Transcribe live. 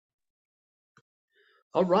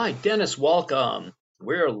All right, Dennis, welcome.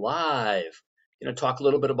 We're live. Going to talk a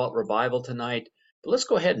little bit about revival tonight, but let's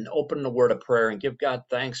go ahead and open the word of prayer and give God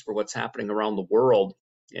thanks for what's happening around the world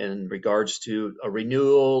in regards to a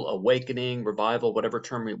renewal, awakening, revival, whatever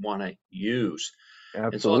term we want to use.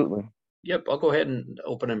 And so, Absolutely. yep, I'll go ahead and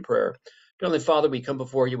open in prayer. Dear Heavenly Father, we come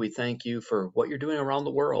before you. We thank you for what you're doing around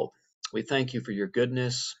the world. We thank you for your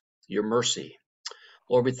goodness, your mercy.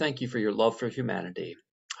 Lord, we thank you for your love for humanity.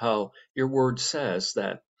 How your word says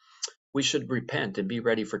that we should repent and be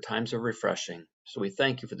ready for times of refreshing. So we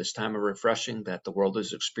thank you for this time of refreshing that the world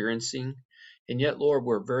is experiencing. And yet, Lord,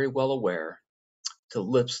 we're very well aware to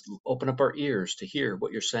lips open up our ears to hear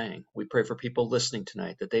what you're saying. We pray for people listening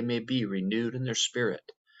tonight that they may be renewed in their spirit.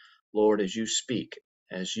 Lord, as you speak,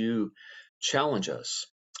 as you challenge us,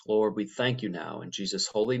 Lord, we thank you now in Jesus'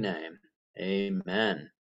 holy name. Amen.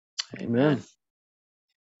 Amen. Amen.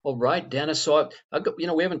 All right, Dennis. So,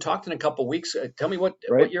 we haven't talked in a couple of weeks. Tell me what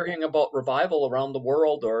Right. you're hearing about revival around the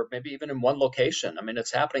world, or maybe even in one location. I mean,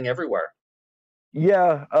 it's happening everywhere.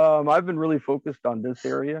 Yeah. I've been really focused on this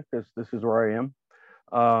area because this is where I am.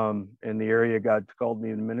 In the area God's called me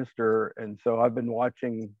to minister. And so I've been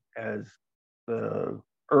watching as the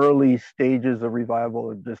early stages of revival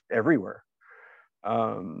are just everywhere.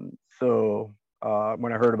 So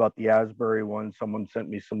when I heard about the Asbury one, someone sent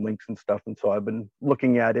me some links and stuff. And so I've been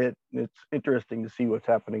looking at it. It's interesting to see what's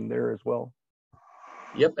happening there as well.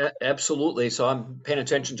 Yep, absolutely. So I'm paying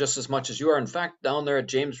attention just as much as you are. In fact, down there at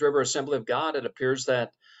James River Assembly of God, it appears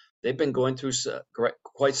that they've been going through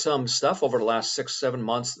quite some stuff over the last 6, 7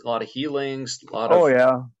 months. A lot of healings, a lot Oh of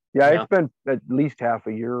yeah, yeah. yeah. It's been at least half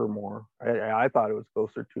a year or more. I thought it was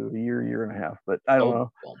closer to a year, year and a half, but I don't Oh,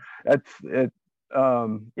 know. well, It's it.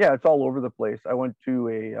 Yeah, it's all over the place. I went to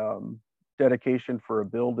a dedication for a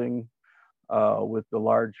building with the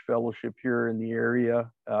large fellowship here in the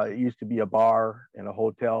area. It used to be a bar and a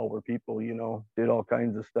hotel where people, did all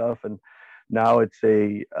kinds of stuff, and now it's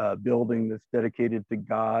a building that's dedicated to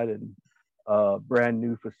God and brand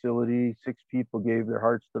new facility. Six people gave their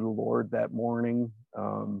hearts to the Lord that morning.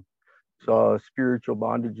 Saw spiritual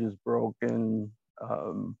bondages broken,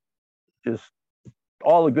 just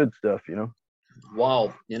all the good stuff.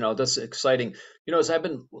 wow, that's exciting. As I've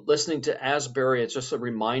been listening to Asbury, it's just a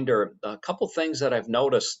reminder, a couple things that I've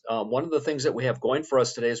noticed. One of the things that we have going for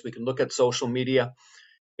us today is we can look at social media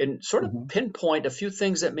and sort of Mm-hmm. pinpoint a few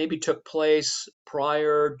things that maybe took place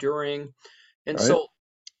prior, during. And Right. so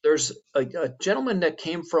there's a gentleman that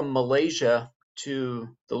came from Malaysia to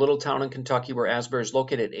the little town in Kentucky where Asbury is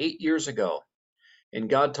located 8 years ago. And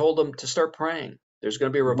God told him to start praying. There's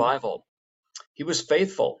going to be a Mm-hmm. revival. He was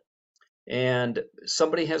faithful. And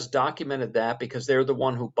somebody has documented that because they're the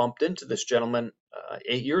one who bumped into this gentleman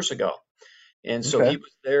 8 years ago. And so Okay. he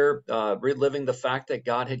was there reliving the fact that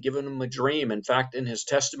God had given him a dream. In fact, in his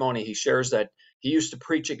testimony, he shares that he used to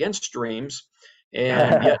preach against dreams,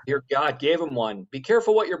 and yet here God gave him one. Be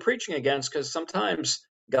careful what you're preaching against because sometimes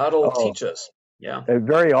God will Oh, teach us. Yeah.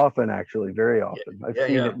 very often, actually, very Yeah. often. I've Yeah.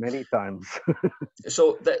 seen Yeah. it many times.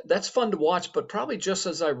 So that's fun to watch, but probably just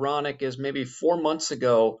as ironic as maybe 4 months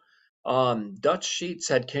ago, Dutch Sheets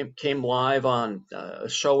had came live on a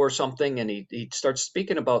show or something, and he starts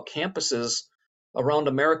speaking about campuses around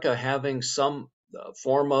America having some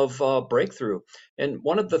form of breakthrough. And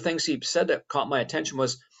one of the things he said that caught my attention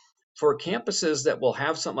was for campuses that will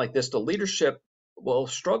have something like this, the leadership will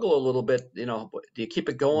struggle a little bit. Do you keep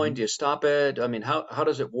it going? Hmm. Do you stop it? I mean, how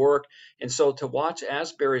does it work? And so to watch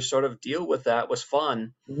Asbury sort of deal with that was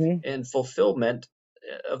fun Hmm. and fulfillment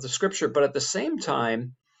of the scripture. But at the same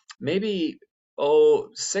time, maybe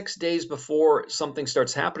 6 days before something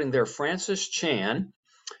starts happening there, Francis Chan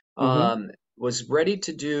Hmm. was ready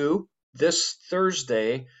to do this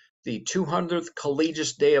Thursday the 200th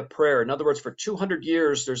Collegiate Day of Prayer. In other words, for 200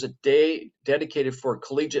 years, there's a day dedicated for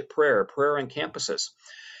collegiate prayer, prayer on campuses.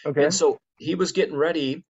 And Okay. so he was getting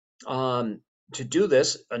ready to do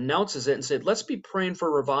this, announces it, and said, let's be praying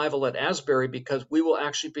for revival at Asbury because we will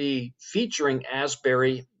actually be featuring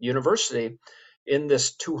Asbury University in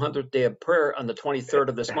this 200th day of prayer on the 23rd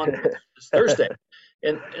of this month, this Thursday.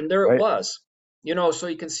 And there it Right. was. So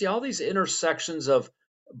you can see all these intersections of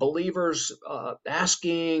believers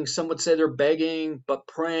asking, some would say they're begging, but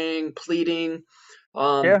praying, pleading.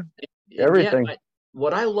 Um, Yeah. and yet, Everything.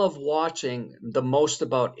 what I love watching the most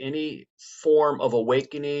about any form of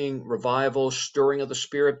awakening, revival, stirring of the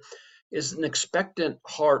spirit is an expectant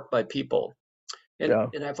heart by people. And, Yeah.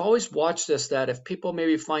 and I've always watched this that if people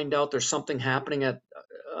maybe find out there's something happening at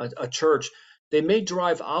a church, they may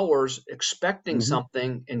drive hours expecting Hmm.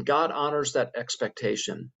 something, and God honors that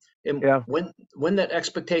expectation. And Yeah, when that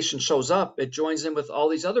expectation shows up, it joins in with all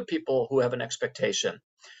these other people who have an expectation.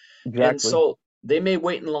 And exactly. so they may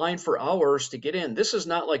wait in line for hours to get in. This is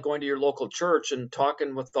not like going to your local church and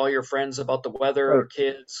talking with all your friends about the weather, Right.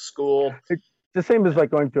 kids, school. It's the same as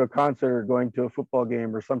like going to a concert or going to a football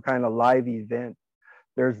game or some kind of live event.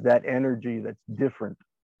 There's that energy that's different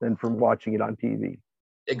than from watching it on TV.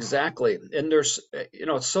 Exactly. And there's,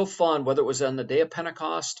 it's so fun, whether it was on the day of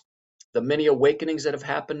Pentecost, the many awakenings that have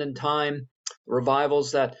happened in time,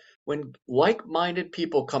 revivals that when like-minded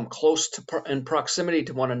people come close to in proximity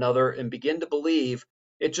to one another and begin to believe,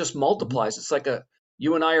 it just Mhm. multiplies. It's like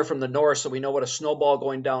you and I are from the north, so we know what a snowball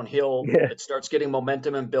going downhill, Yeah, it starts getting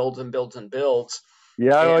momentum and builds and builds and builds.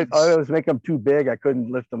 yeah. And I always make them too big. I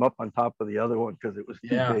couldn't lift them up on top of the other one because it was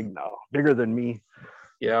too yeah, big now, bigger than me.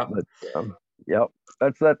 yeah. But yeah,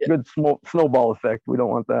 that's that good snowball effect. We don't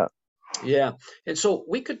want that. Yeah. And so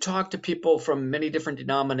we could talk to people from many different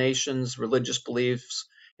denominations, religious beliefs,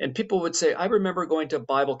 and people would say, I remember going to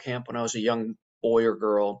Bible camp when I was a young boy or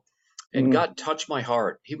girl, and Mm, God touched my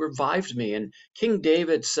heart. He revived me. And King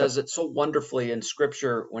David yep, says it so wonderfully in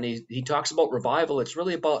scripture when he talks about revival. It's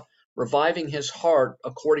really about reviving his heart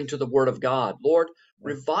according to the word of God. Lord,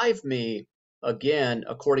 yeah, revive me again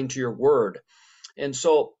according to your word. And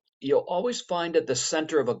so you'll always find at the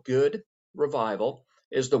center of a good revival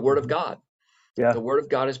is the Word of mhm, God. yeah, The Word of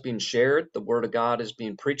God is being shared, the Word of God is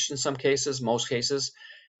being preached in some cases, most cases.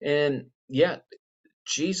 And yet,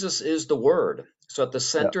 Jesus is the Word. So at the yeah.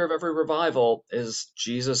 center of every revival is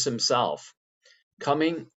Jesus Himself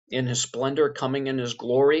coming in His splendor, coming in His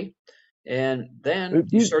glory. And then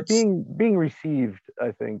you start, Being received,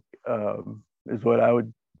 I think, is what I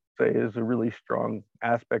would say is a really strong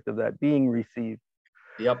aspect of that.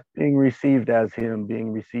 yep, Being received as him,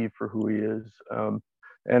 being received for who he is.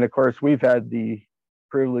 And of course, we've had the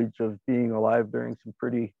privilege of being alive during some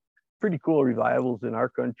pretty cool revivals in our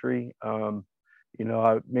country.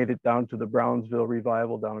 I made it down to the Brownsville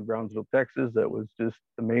revival down in Brownsville, Texas. That was just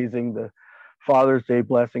amazing. The Father's Day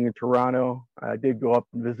blessing in Toronto. I did go up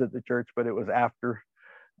and visit the church, but it was after.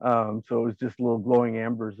 So it was just little glowing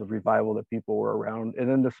ambers of revival that people were around. And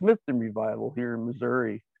then the Smithton revival here in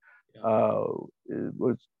Missouri yep, uh, it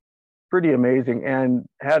was pretty amazing and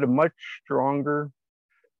had a much stronger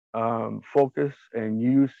focus and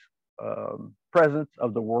use presence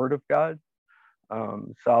of the Word of God,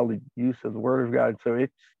 solid use of the Word of God. So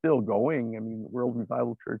it's still going. I mean, World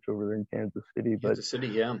Revival Church over there in Kansas City, Kansas City,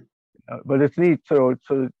 yeah, but it's neat. So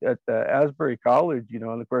at Asbury College, and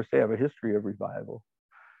of course they have a history of revival,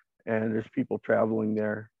 and there's people traveling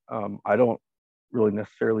there. I don't really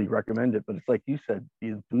necessarily recommend it, but it's like you said, the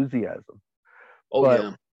enthusiasm. oh But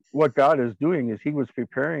yeah, what God is doing is He was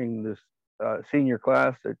preparing this senior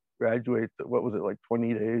class that graduates. What was it, like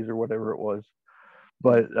 20 days or whatever it was?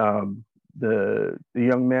 mm, But the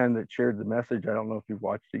young man that shared the message, I don't know if you've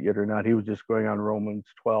watched it yet or not. He was just going on Romans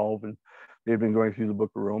 12, and they've been going through the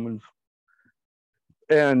book of Romans,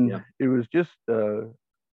 and yeah, it was just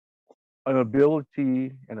an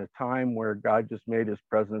ability and a time where God just made His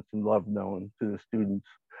presence and love known to the students,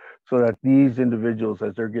 so that these individuals,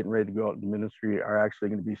 as they're getting ready to go out in ministry, are actually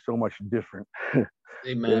going to be so much different than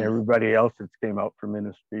amen, everybody else that's came out for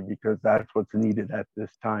ministry, because that's what's needed at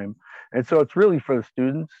this time. And so it's really for the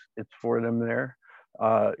students. It's for them there.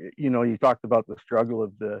 You talked about the struggle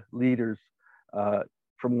of the leaders. Uh,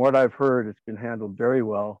 from what I've heard, it's been handled very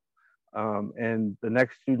well. And the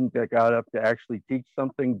next student that got up to actually teach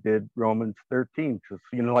something did Romans 13, because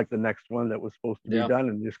like the next one that was supposed to be yeah, done,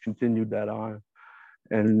 and just continued that on.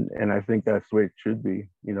 And I think that's the way it should be.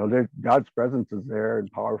 God's presence is there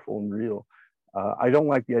and powerful and real. I don't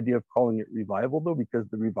like the idea of calling it revival though, because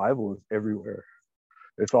the revival is everywhere.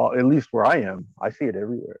 It's all, at least where I am, I see it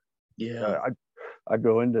everywhere. yeah, I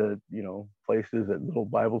go into places at little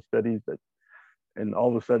Bible studies and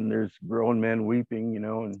all of a sudden there's grown men weeping,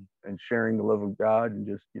 and sharing the love of God, and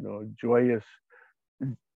just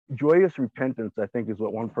joyous repentance. I think is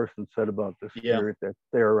what one person said about the yeah, spirit that's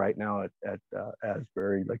there right now at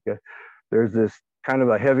Asbury. There's this kind of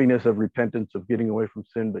a heaviness of repentance, of getting away from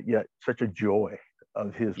sin, but yet such a joy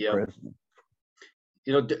of His yeah. presence.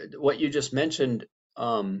 What you just mentioned,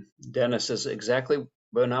 Dennis, is exactly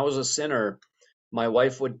when I was a sinner, my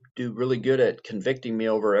wife would do really good at convicting me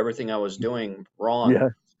over everything I was doing wrong. Yeah,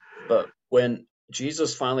 But when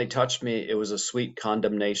Jesus finally touched me, it was a sweet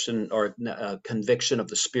condemnation or conviction of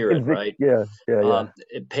the spirit, right? yeah, yeah, yeah,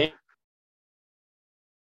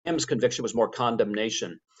 Pam's conviction was more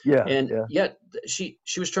condemnation. yeah, And yeah. yet she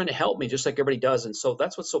was trying to help me just like everybody does. And so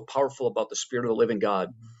that's what's so powerful about the spirit of the living God.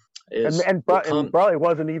 and is and, will and come. probably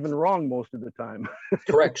wasn't even wrong most of the time.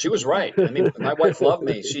 Correct. She was right. I mean, my wife loved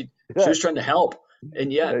me. She Yeah, was trying to help,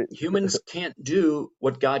 and yet right. humans can't do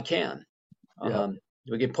what God can. Yeah.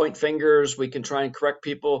 We can point fingers, we can try and correct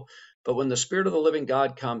people, but when the Spirit of the living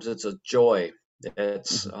God comes, it's a joy.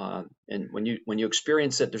 It's Mhm. and when you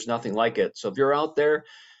experience it, there's nothing like it. So if you're out there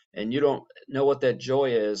and you don't know what that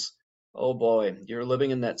joy is, oh boy, you're living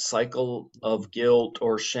in that cycle of guilt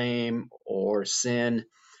or shame or sin,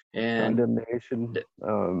 and Condemnation.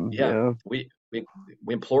 yeah, Yeah. we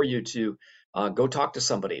implore you to go talk to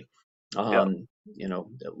somebody. Yeah.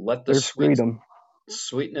 Let the There's freedom.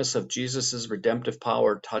 sweetness of Jesus's redemptive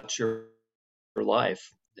power touch your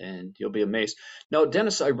life, and you'll be amazed. Now,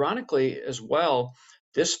 Dennis, ironically as well,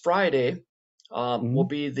 this Friday will Hmm.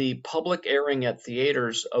 be the public airing at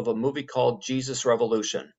theaters of a movie called Jesus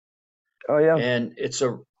Revolution, Oh yeah. and it's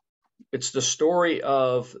the story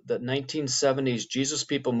of the 1970s Jesus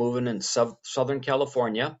people moving in Southern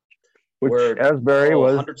California, Which where Asbury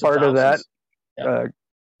was hundreds of part of that. thousands. Yeah. Uh,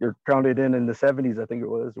 you're counted in the 70s, I think it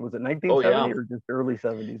was. Was it Oh 1970 yeah. or just early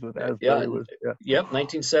 70s with Yeah. Asbury was? Yeah. Yep.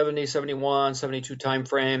 1970, 71, 72 time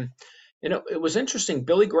frame. It was interesting.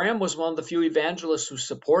 Billy Graham was one of the few evangelists who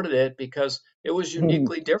supported it because it was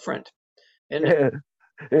uniquely different. And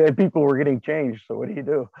And people were getting changed. So what do you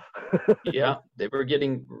do? yeah, they were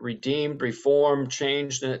getting redeemed, reformed,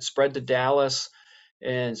 changed, and it spread to Dallas.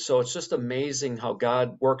 And so it's just amazing how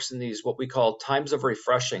God works in these what we call times of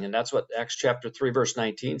refreshing. And that's what Acts chapter 3, verse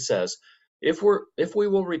 19 says. If we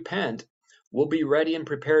will repent, we'll be ready and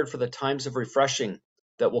prepared for the times of refreshing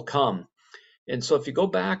that will come. And so if you go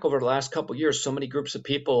back over the last couple of years, so many groups of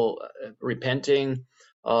people repenting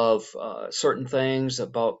of certain things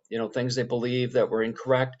about things they believe that were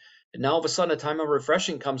incorrect, and now all of a sudden a time of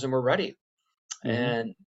refreshing comes and we're ready. Hmm.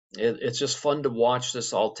 And it's just fun to watch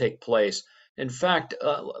this all take place. In fact,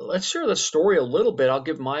 let's share the story a little bit. I'll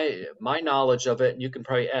give my knowledge of it, and you can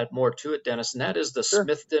probably add more to it, Dennis. And that is the Sure.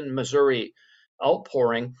 Smithton, Missouri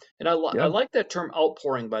outpouring. And I Yeah. like that term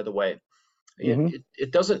outpouring, by the way. It, Hmm. it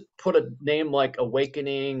it doesn't put a name like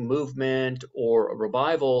awakening, movement, or a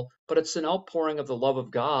revival, but it's an outpouring of the love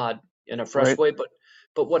of God in a fresh Right. way.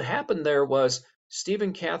 But what happened there was Steve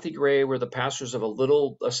and Kathy Gray were the pastors of a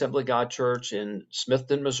little Assembly of God church in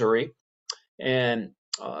Smithton, Missouri, and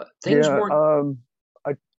things Yeah. weren't.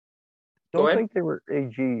 I Go don't ahead. think they were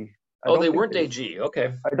AG. I Oh, they don't think weren't they were. AG.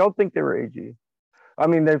 Okay. I don't think they were AG. I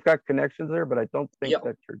mean, they've got connections there, but I don't think Yep.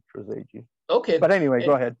 that church was AG. Okay. But anyway,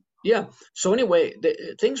 go And ahead. yeah. So anyway,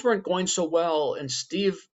 things weren't going so well, and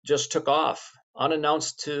Steve just took off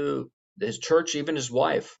unannounced to his church, even his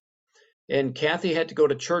wife. And Kathy had to go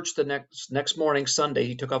to church the next morning, Sunday.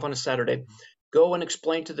 He took off on a Saturday. Go and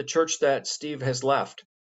explain to the church that Steve has left.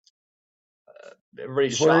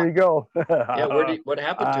 Everybody's Where did he shocked. go? Yeah, what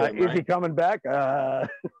happened to him, Is he right? coming back?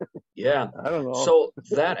 Yeah. I don't know. So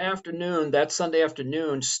that Sunday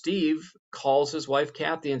afternoon, Steve calls his wife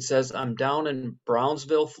Kathy and says, "I'm down in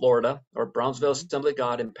Brownsville, Florida, or Brownsville Mhm. Assembly of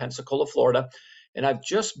God in Pensacola, Florida, and I've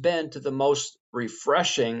just been to the most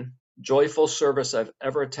refreshing, joyful service I've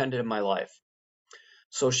ever attended in my life."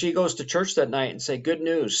 So she goes to church that night and say, "Good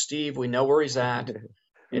news, Steve, we know where he's at."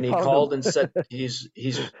 We And he found him. called and said he's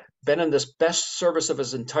been in this best service of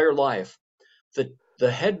his entire life. The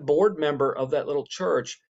head board member of that little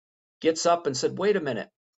church gets up and said, "Wait a minute.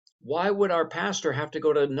 Why would our pastor have to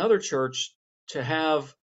go to another church to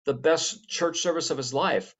have the best church service of his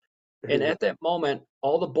life?" And at that moment,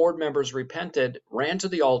 all the board members repented, ran to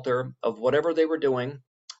the altar of whatever they were doing,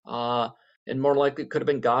 uh, and more likely it could have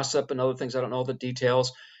been gossip and other things. I don't know the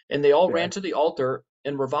details. And they all Yeah. ran to the altar,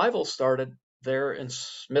 and revival started there in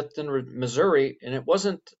Smithton, Missouri. And it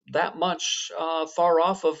wasn't that much far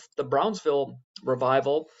off of the Brownsville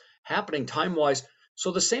revival happening time wise.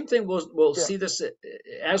 So the same thing we'll Yeah. see this at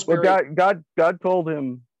Well, Asbury. God told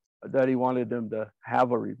him that he wanted him to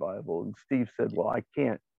have a revival, and Steve said, "Well, I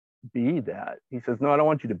can't be that." He says, "No, I don't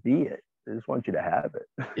want you to be it. I just want you to have it."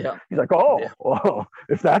 Yeah, He's like, "Oh, yeah, well,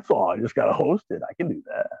 if that's all, I just got to host it. I can do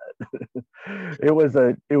that." It was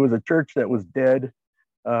a church that was dead,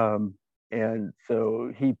 um, and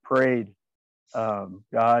so he prayed,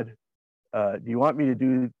 God, do you want me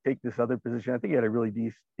to take this other position? I think he had a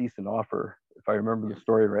really decent offer, if I remember yeah, the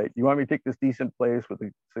story right. Do you want me to take this decent place with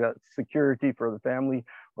the security for the family,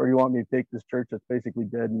 or do you want me to take this church that's basically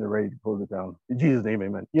dead and they're ready to close it down? In Jesus' name,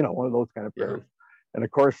 amen. One of those kind of yeah, prayers. And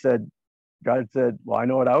of course, God said, "Well, I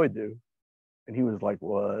know what I would do." And he was like,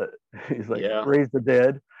 "What?" He's like, yeah, "Raise the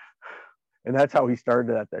dead." And that's how he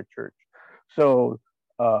started at that church. So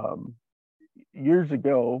um, years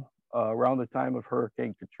ago, around the time of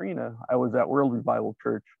Hurricane Katrina, I was at World Revival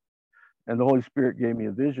Church, And the Holy Spirit gave me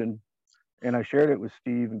a vision, and I shared it with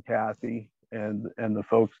Steve and Kathy and the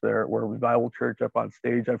folks there at World Revival Church up on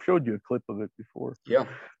stage. I've showed you a clip of it before. Yeah.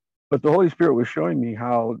 But the Holy Spirit was showing me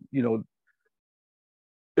how,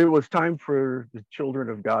 it was time for the children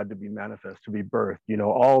of God to be manifest, to be birthed.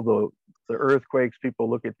 All the earthquakes, people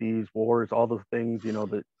look at these wars, all the things,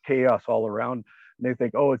 the chaos all around, and they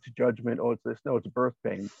think, oh, it's judgment, oh, it's this. No, it's birth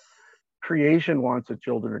pains. Creation wants the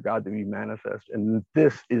children of God to be manifest, and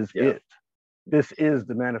this is it. This is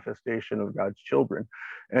the manifestation of God's children,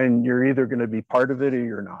 and you're either going to be part of it or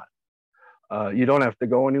you're not. You don't have to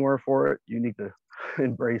go anywhere for it. You need to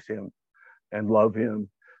embrace Him and love Him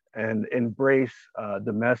and embrace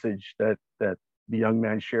the message that the young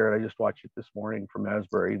man shared. I just watched it this morning from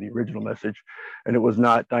Asbury, the original message, and it was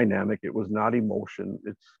not dynamic. It was not emotion.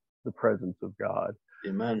 It's the presence of God.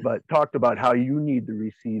 Amen. But talked about how you need to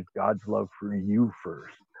receive God's love for you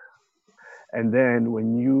first. And then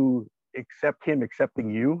when you accept Him accepting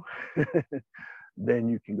you, then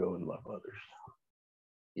you can go and love others.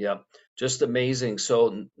 Yeah, just amazing.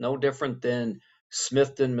 So no different than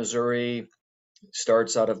Smithton, Missouri,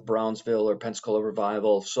 starts out of Brownsville or Pensacola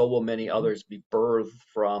Revival. So will many others be birthed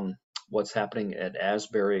from what's happening at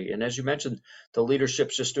Asbury. And as you mentioned, the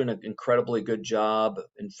leadership's just doing an incredibly good job.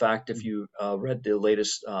 In fact, if you read the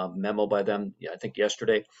latest memo by them, I think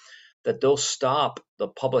yesterday, that they'll stop the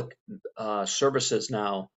public services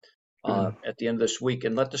now at the end of this week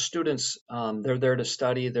and let the students, they're there to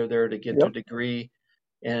study, they're there to get their degree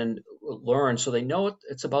and learn. So they know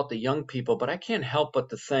it's about the young people, but I can't help but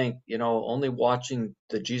to think, only watching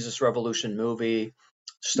the Jesus Revolution movie,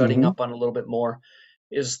 studying up on a little bit more,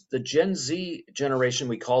 is the Gen Z generation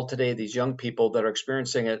we call today, these young people that are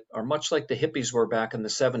experiencing it, are much like the hippies were back in the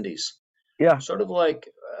 70s. Yeah. Sort of like,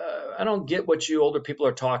 I don't get what you older people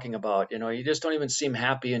are talking about. You just don't even seem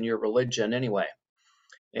happy in your religion anyway.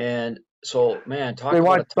 And so, man, They talk about a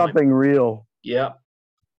want time. something real. Yeah.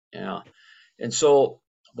 Yeah. And so,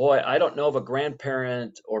 boy, I don't know of a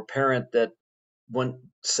grandparent or parent that wouldn't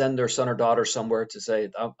send their son or daughter somewhere to say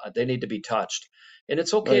they need to be touched. And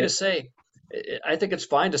it's okay to say, I think it's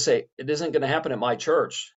fine to say, it isn't going to happen at my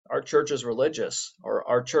church. Our church is religious, or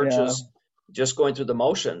our church is just going through the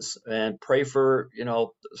motions, and pray for, the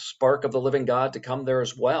spark of the living God to come there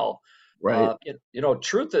as well. Right.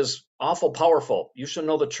 Truth is awful powerful. You shall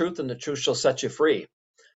know the truth, and the truth shall set you free.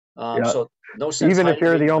 So no sense Even if hiding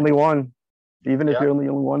you're the behind. only one, even if you're the only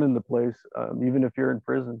one in the place, even if you're in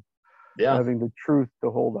prison, having the truth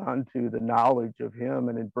to hold on to, the knowledge of Him,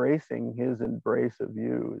 and embracing His embrace of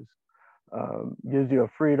you gives you a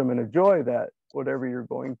freedom and a joy that whatever you're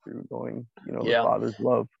going through, the Father's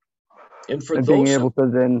love, and for being those able to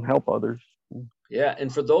then help others.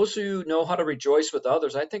 And for those who know how to rejoice with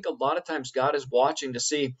others, I think a lot of times God is watching to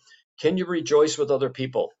see, can you rejoice with other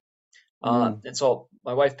people? And so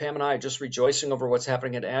my wife Pam and I are just rejoicing over what's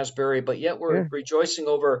happening at Asbury, but yet we're rejoicing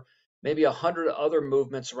over maybe 100 other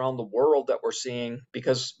movements around the world that we're seeing,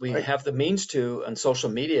 because we have the means to on social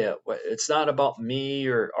media. It's not about me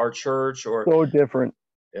or our church or so different.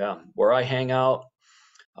 Where I hang out.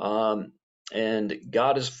 And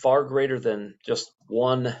God is far greater than just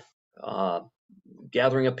one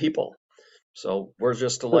gathering of people. So we're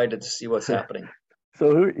just delighted to see what's happening.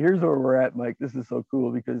 So here's where we're at, Mike. This is so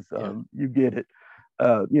cool because you get it.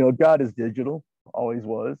 God is digital, always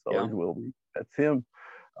was, always will be. That's Him.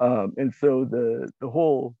 And so the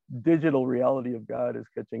whole digital reality of God is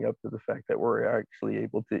catching up to the fact that we're actually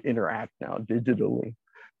able to interact now digitally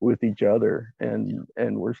with each other, and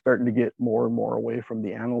we're starting to get more and more away from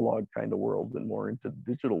the analog kind of world and more into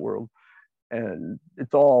the digital world. And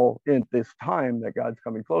it's all in this time that God's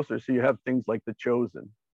coming closer. So you have things like the Chosen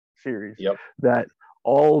series that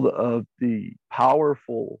all of the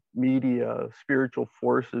powerful media, spiritual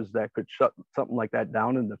forces that could shut something like that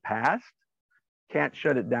down in the past can't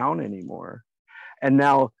shut it down anymore. And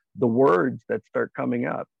now the words that start coming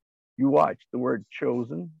up, you watch the word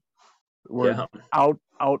chosen, the word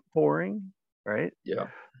outpouring, right?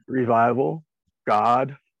 Revival,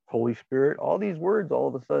 God, Holy Spirit, all these words all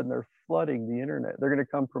of a sudden are flooding the internet. They're going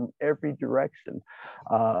to come from every direction,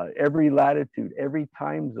 every latitude, every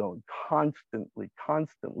time zone,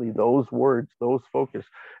 constantly those words, those focus,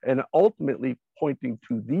 and ultimately pointing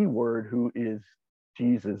to the word who is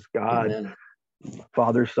Jesus, God, Amen.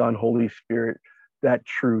 Father, Son, Holy Spirit. That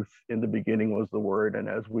truth in the beginning was the word. And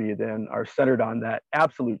as we then are centered on that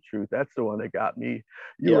absolute truth, that's the one that got me.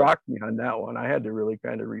 You rocked me on that one. I had to really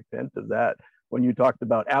kind of repent of that when you talked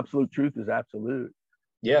about absolute truth is absolute.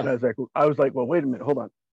 And I was like, well, wait a minute, hold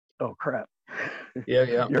on. Oh, crap. Yeah,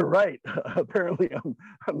 yeah, You're right. Apparently,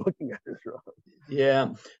 I'm looking at this wrong. yeah.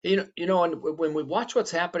 And when we watch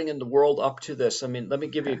what's happening in the world up to this, I mean, let me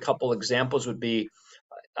give you a couple examples. Would be,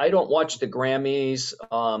 I don't watch the Grammys,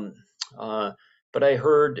 uh, but I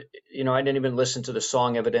heard, I didn't even listen to the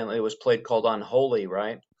song. Evidently, it was played called "Unholy,"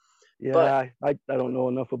 right? But Yeah, I don't know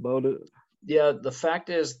enough about it. yeah, the fact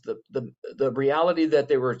is the reality that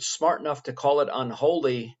they were smart enough to call it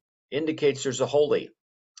 "Unholy" indicates there's a holy.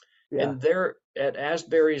 Yeah, And there at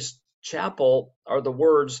Asbury's Chapel are the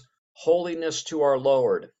words "Holiness to our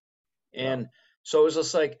Lord." yeah. And so it's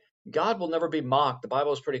just like God will never be mocked. The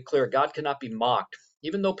Bible is pretty clear. God cannot be mocked.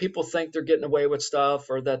 Even though people think they're getting away with stuff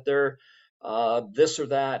or that they're this or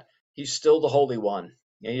that, he's still the Holy One.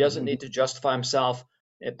 And he doesn't Mhm. need to justify himself,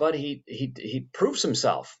 but he proves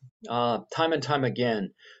himself time and time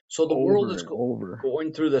again. So the world Over is and over.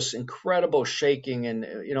 going through this incredible shaking, and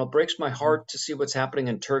it breaks my Mhm. heart to see what's happening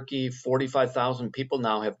in Turkey. 45,000 people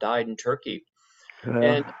now have died in Turkey. Yeah.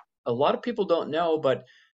 And a lot of people don't know, but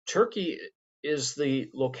Turkey is the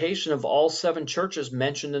location of all seven churches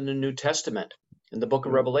mentioned in the New Testament. In the book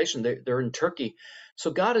of Mm. Revelation, they're in Turkey.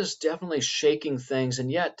 So God is definitely shaking things.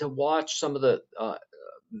 And yet, to watch some of the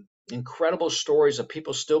incredible stories of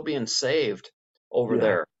people still being saved over Yeah.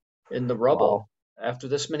 there in the rubble Wow. after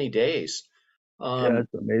this many days. Yeah, Um,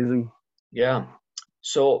 it's amazing. yeah.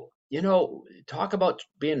 So, talk about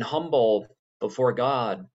being humble before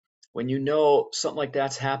God. When you know something like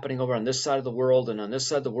that's happening over on this side of the world, and on this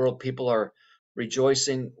side of the world, people are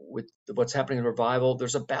rejoicing with what's happening in revival.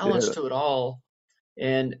 There's a balance Yeah. to it all.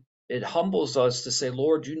 And it humbles us to say,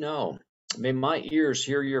 Lord, may my ears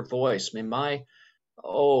hear your voice. May my,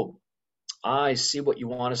 oh, eyes see what you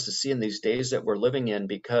want us to see in these days that we're living in,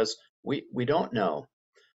 because we don't know.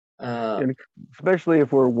 Uh, And especially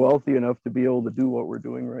if we're wealthy enough to be able to do what we're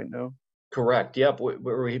doing right now. Correct. Yep.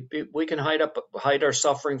 We can hide our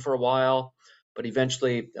suffering for a while, but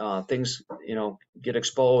eventually things, get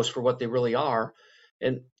exposed for what they really are.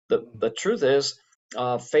 And the truth is,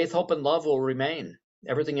 faith, hope, and love will remain.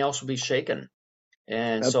 Everything else will be shaken.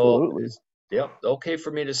 And so Absolutely. yep, okay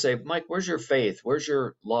for me to say, Mike, where's your faith? Where's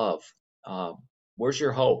your love? Uh, where's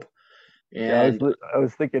your hope? Yeah, And I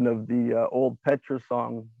was thinking of the old Petra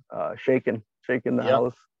song, "Shaken, Shaken the yep,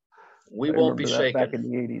 House." we I won't be remember that back shaken.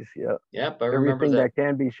 in the '80s. Yeah, Yep, I remember everything that. that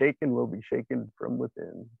can be shaken will be shaken from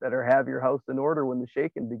within. Better have your house in order when the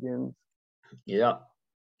shaking begins. Yeah,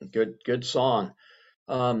 good song.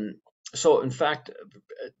 Um, so, in fact,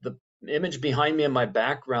 the image behind me in my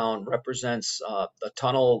background represents a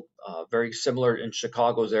tunnel very similar in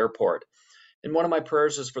Chicago's airport. And one of my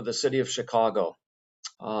prayers is for the city of Chicago.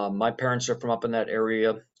 My parents are from up in that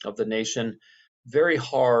area of the nation. Very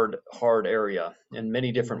hard area in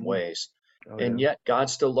many different Hmm. ways. Oh And yeah. yet, God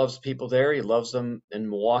still loves people there. He loves them in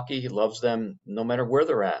Milwaukee. He loves them no matter where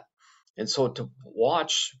they're at. And so, to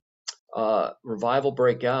watch revival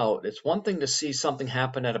break out, it's one thing to see something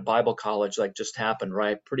happen at a Bible college like just happened,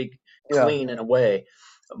 right? Pretty Yeah. clean in a way,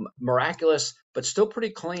 miraculous, but still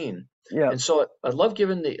pretty clean. Yeah. And so I love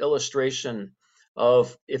giving the illustration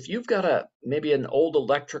of if you've got maybe an old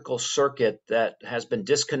electrical circuit that has been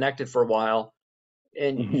disconnected for a while,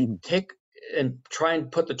 and you Hmm. take and try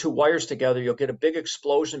and put the two wires together, you'll get a big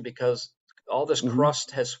explosion because all this Hmm.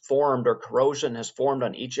 crust has formed or corrosion has formed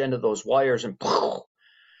on each end of those wires, and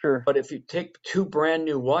Sure. but if you take two brand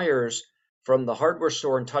new wires from the hardware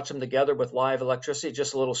store and touch them together with live electricity,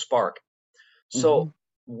 just a little spark. Hmm. So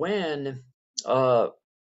when uh,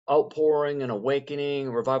 outpouring and awakening,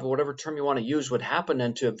 revival, whatever term you want to use, would happen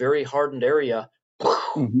into a very hardened area,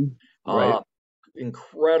 Hmm. Right. uh,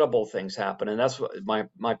 incredible things happen. And that's what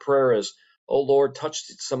my prayer is. Oh Lord, touch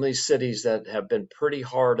some of these cities that have been pretty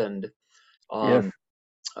hardened Yes. um,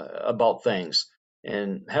 about things,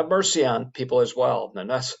 and have mercy on people as well. And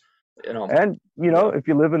that's, And yeah. if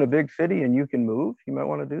you live in a big city and you can move, you might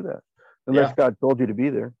want to do that, unless Yeah, God told you to be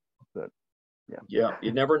there. But yeah. yeah,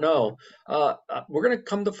 you never know. We're going to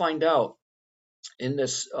come to find out in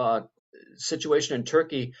this situation in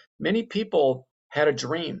Turkey, many people had a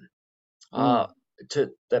dream uh, Mm.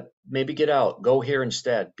 to that maybe get out, go here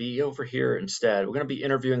instead, be over here instead. We're going to be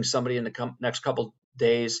interviewing somebody in the next couple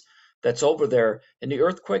days that's over there, and the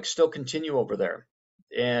earthquakes still continue over there,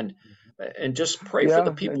 and and just pray for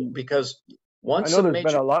the Yeah, people and because I once know a there's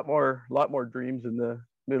been major, a lot more dreams in the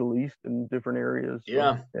Middle East and different areas. So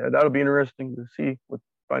yeah. yeah, that'll be interesting to see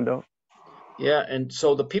find out. Yeah, and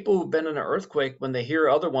so the people who've been in an earthquake, when they hear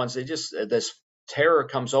other ones, they just this terror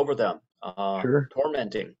comes over them, Sure.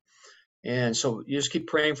 tormenting. And so you just keep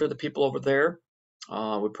praying for the people over there.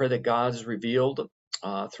 We pray that God is revealed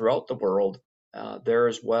throughout the world there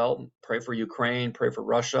as well. Pray for Ukraine, pray for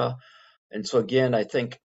Russia, And so again, I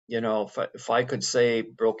think, if I could say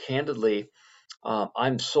real candidly,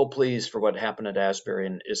 I'm so pleased for what happened at Asbury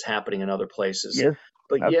and is happening in other places. Yes,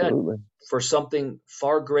 But yet, absolutely. for something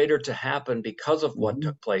far greater to happen because of what Hmm.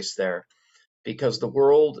 took place there, because the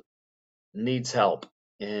world needs help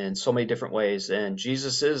in so many different ways, and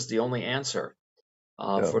Jesus is the only answer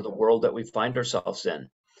Yeah. for the world that we find ourselves in.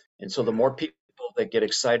 And so, the more people that get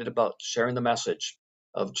excited about sharing the message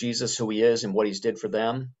of Jesus, who He is, and what He's did for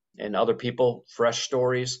them, and other people, fresh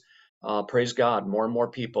stories, praise God, more and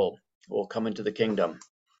more people will come into the kingdom.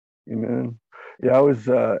 Amen. Yeah, I was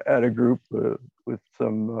at a group with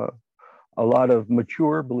a lot of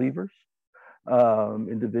mature believers,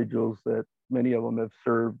 individuals that many of them have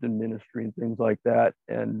served in ministry and things like that.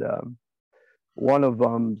 And one of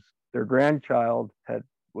them's their grandchild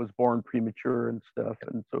was born premature and stuff,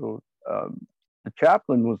 and so the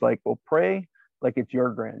chaplain was like, "Well, pray like it's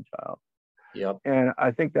your grandchild." Yep. And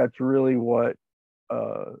I think that's really what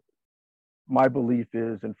uh, my belief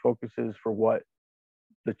is and focuses for what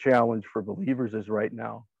the challenge for believers is right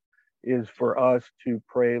now, is for us to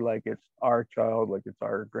pray like it's our child, like it's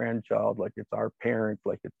our grandchild, like it's our parent,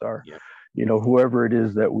 like it's our, Yep. whoever it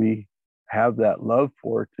is that we have that love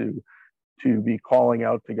for, to be calling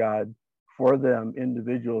out to God for them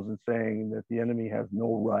individuals and saying that the enemy has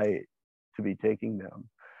no right to be taking them,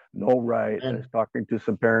 no right. I was Amen. talking to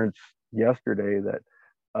some parents yesterday that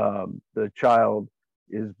the child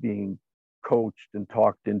is being coached and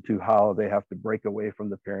talked into how they have to break away from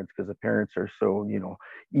the parents because the parents are so,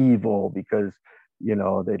 evil because,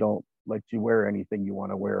 they don't let you wear anything you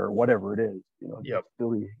want to wear or whatever it is, Yep.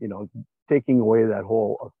 really, taking away that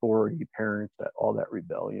whole authority, parents, that all that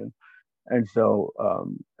rebellion. And so,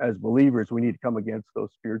 as believers, we need to come against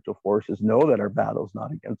those spiritual forces, know that our battle is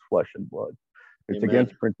not against flesh and blood, it's Amen.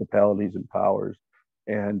 against principalities and powers,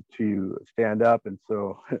 and to stand up. And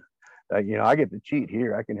so, I get to cheat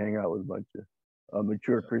here. I can hang out with a bunch of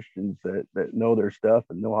mature Christians that know their stuff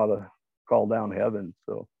and know how to call down heaven.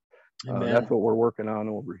 So, that's Amen. what we're working on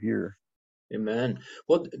over here. Amen.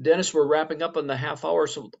 Well, Dennis, we're wrapping up in the half hour.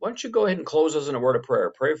 So why don't you go ahead and close us in a word of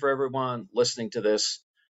prayer? Pray for everyone listening to this.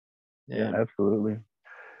 Yeah, And absolutely.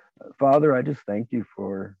 Father, I just thank you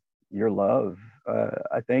for your love.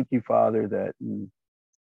 I thank you, Father, that in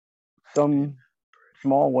some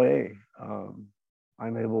small way,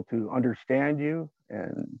 I'm able to understand you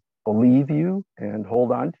and believe you and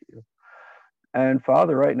hold on to you. And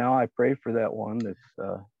Father, right now, I pray for that one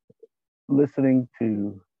that's listening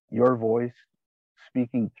to your voice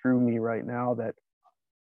speaking through me right now, that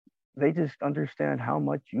they just understand how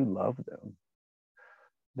much you love them,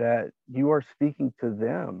 that you are speaking to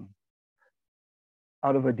them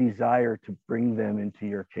out of a desire to bring them into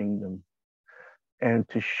your kingdom and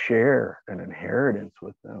to share an inheritance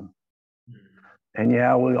with them. And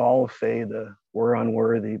yeah, we all say we're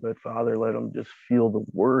unworthy, but Father, let them just feel the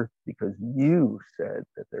worth because you said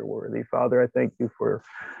that they're worthy. Father, I thank you for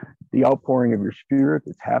the outpouring of your spirit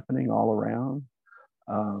that's happening all around.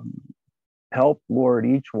 Um, Help, Lord,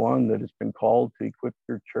 each one that has been called to equip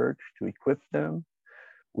your church, to equip them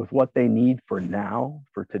with what they need for now,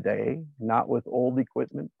 for today, not with old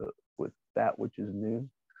equipment, but with that which is new.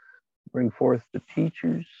 Bring forth the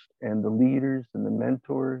teachers and the leaders and the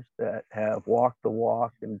mentors that have walked the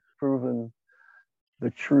walk and proven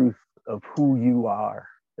the truth of who you are,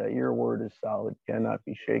 that your word is solid, cannot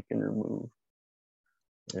be shaken or moved.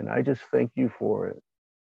 And I just thank you for it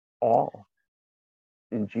all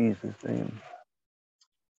in Jesus' name.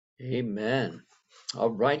 amen. All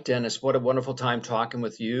right, Dennis, what a wonderful time talking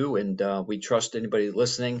with you. And we trust anybody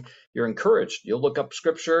listening, you're encouraged. You'll look up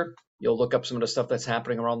scripture, you'll look up some of the stuff that's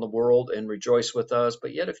happening around the world and rejoice with us.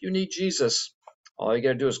 But yet, if you need Jesus, all you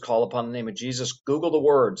got to do is call upon the name of Jesus. Google the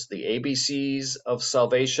words, the ABCs of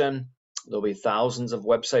salvation. There'll be thousands of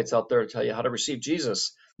websites out there to tell you how to receive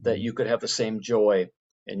Jesus, that you could have the same joy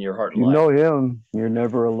in your heart If and you life. know him, you're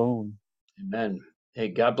never alone. Amen. Hey,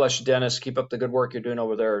 God bless you, Dennis. Keep up the good work you're doing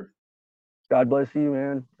over there. God bless you,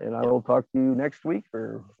 man. And I Yep. will talk to you next week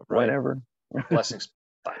or All right. whenever. Blessings.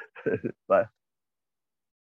 Bye. Bye.